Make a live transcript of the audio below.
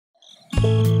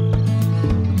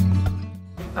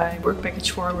by work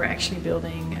package 4, we're actually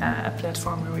building a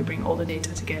platform where we bring all the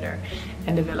data together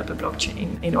and develop a blockchain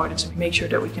in order to make sure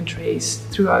that we can trace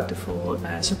throughout the full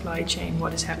supply chain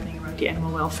what is happening around the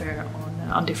animal welfare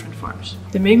on different farms.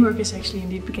 The main work is actually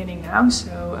indeed beginning now,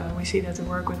 so we see that the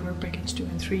work with work package 2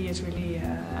 and 3 is really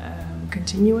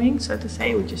continuing, so to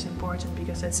say, which is important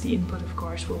because that's the input, of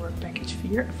course, for work package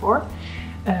 4.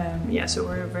 So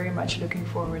we're very much looking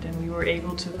forward, and we were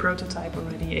able to prototype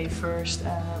already a first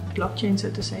blockchain, so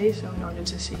to say, so in order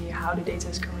to see how the data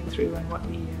is coming through and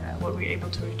what we're able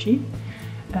to achieve.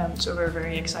 So we're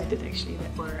very excited actually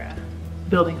that we're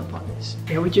building upon this.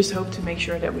 Yeah, we just hope to make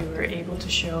sure that we were able to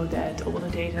show that all the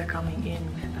data coming in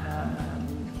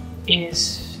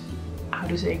is, how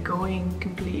to say, going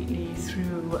completely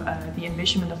through the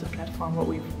envisionment of the platform,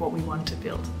 what we want to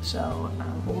build. So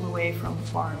all the way from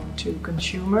farm to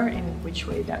consumer, in which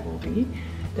way that will be,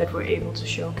 that we're able to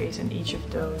showcase in each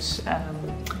of those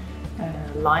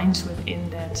lines within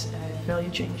that value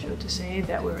chain, so to say,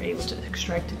 that we're able to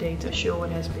extract the data, show what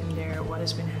has been there, what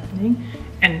has been happening,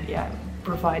 and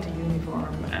provide a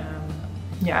uniform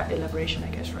elaboration, I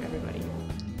guess, for everybody.